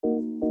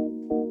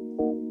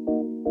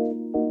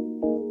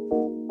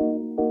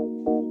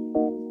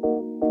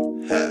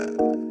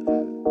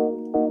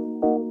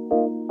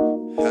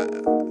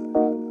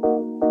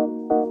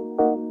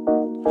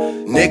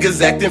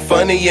Niggas acting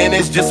funny and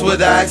it's just what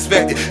I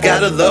expected.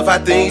 Gotta love how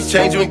things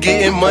change when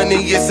getting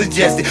money is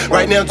suggested.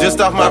 Right now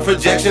just off my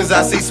projections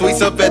I see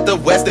sweets up at the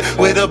Westin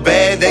with a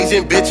bad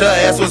Asian bitch, her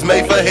ass was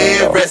made for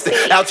head resting.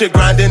 Out here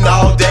grinding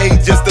all day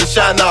just to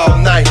shine all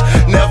night.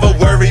 Never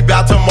worry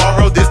about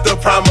tomorrow, this the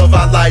prime of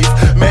our life.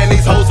 Man,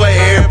 these hoes for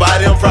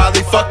everybody, I'm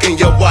probably fucking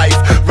your wife.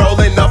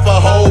 Rolling up a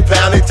whole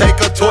pound and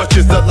take a torch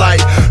is the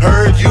light.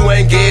 Heard you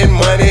ain't getting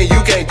money, you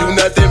can't do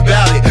nothing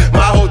about it.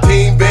 My whole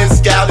team been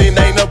scouting,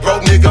 ain't no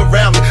broke nigga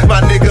around me.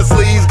 My nigga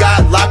sleeves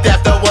got locked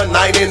after one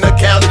night in the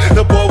county.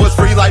 The boy was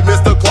free like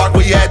Mr. Clark,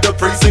 we had the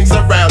precinct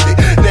surrounded.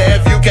 Now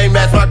if you can't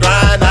match my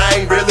grind,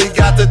 I ain't really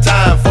got the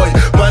time for you.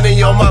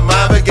 Money on my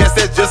mind, but guess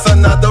that's just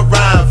another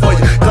rhyme for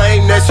you.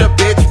 Claim that's your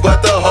bitch,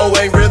 but the hoe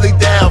ain't really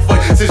down for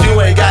you. Since you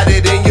ain't got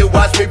it in you,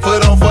 watch me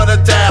put on for the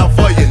town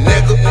for you,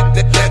 nigga.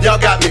 Y'all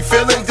got me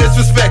feeling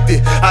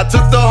disrespected. I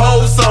took the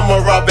whole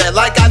summer off back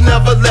like I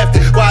never left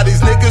it. While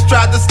these niggas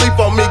tried to sleep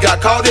on me,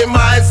 got caught in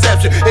my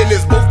inception. In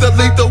this booth to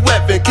lethal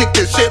weapon, kick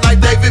this shit like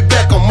David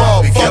Beckham.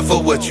 Be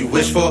careful what you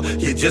wish for,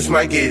 you just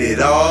might get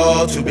it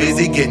all. Too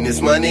busy getting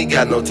this money,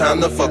 got no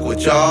time to fuck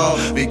with y'all.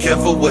 Be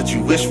careful what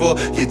you wish for,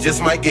 you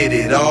just might get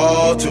it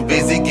all. Too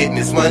busy getting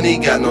this money,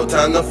 got no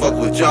time to fuck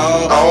with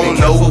y'all. I don't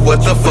know what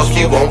the fuck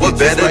you want, but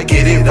better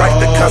get it right.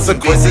 The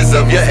consequences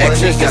of your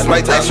actions just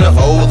might last your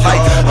whole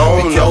life. I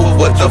don't know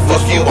what the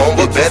fuck you want,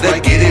 but better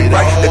get it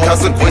right. The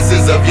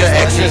consequences of your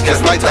actions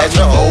just might last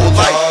your whole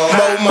life.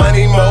 More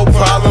money, more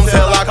problems,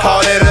 hell I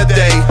call that a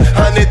day.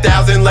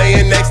 100,000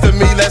 laying next to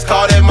me, let's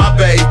call that my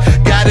bae.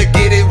 Gotta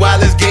get it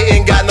while it's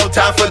getting, got no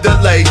time for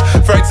delay.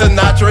 Frank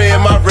Sinatra in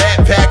my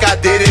rat pack, I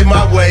did it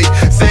my way.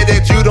 Say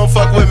that you don't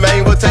fuck with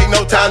Maine, will take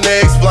no time to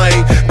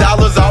explain.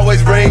 Dollars always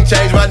bring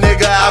change, my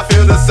nigga, I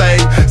feel the same.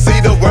 See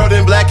the world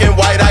in black and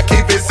white, I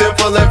keep it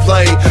simple and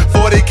plain.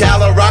 40 cal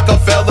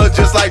Rockefeller,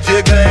 just like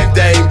Jigga and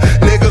Dame.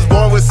 Niggas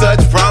born with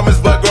such promise,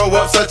 but grow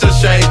up such a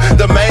shame.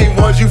 The main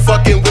ones you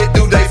fucking with,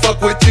 do they fuck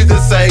with you the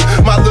same?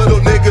 My little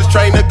niggas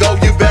train to go,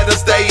 you better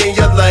stay in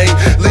your lane.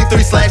 Leave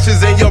 3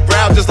 slashes in your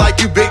brow, just like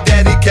you Big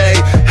Daddy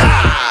Kane.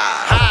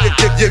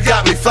 You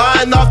got me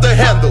flying off the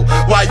handle.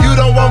 Why you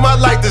don't want my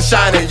light to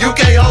shine and you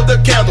can't hold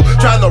the candle?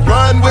 Trying to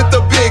run with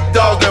the big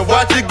dogs and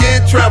watch you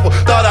get trampled.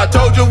 Thought I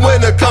told you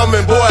when they're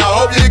coming, boy, I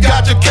hope you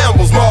got your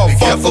Campbell's, motherfucker. Be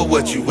careful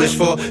what you wish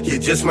for, you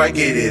just might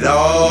get it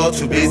all.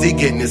 Too busy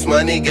getting this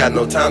money, got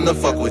no time to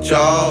fuck with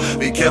y'all.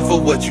 Be careful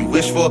what you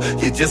wish for,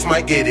 you just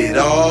might get it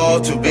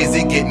all. Too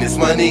busy getting this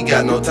money,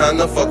 got no time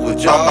to fuck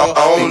with y'all.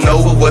 I don't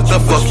know what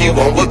the fuck you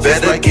want, but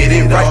better get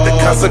it right. The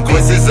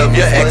consequences of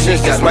your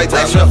actions just might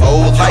last your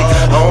whole life.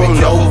 I don't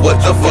know what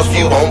the fuck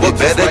you want, but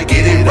better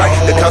get it right.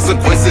 The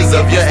consequences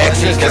of your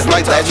actions just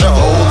might last your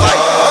whole life.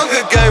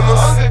 Hunger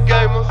gamers.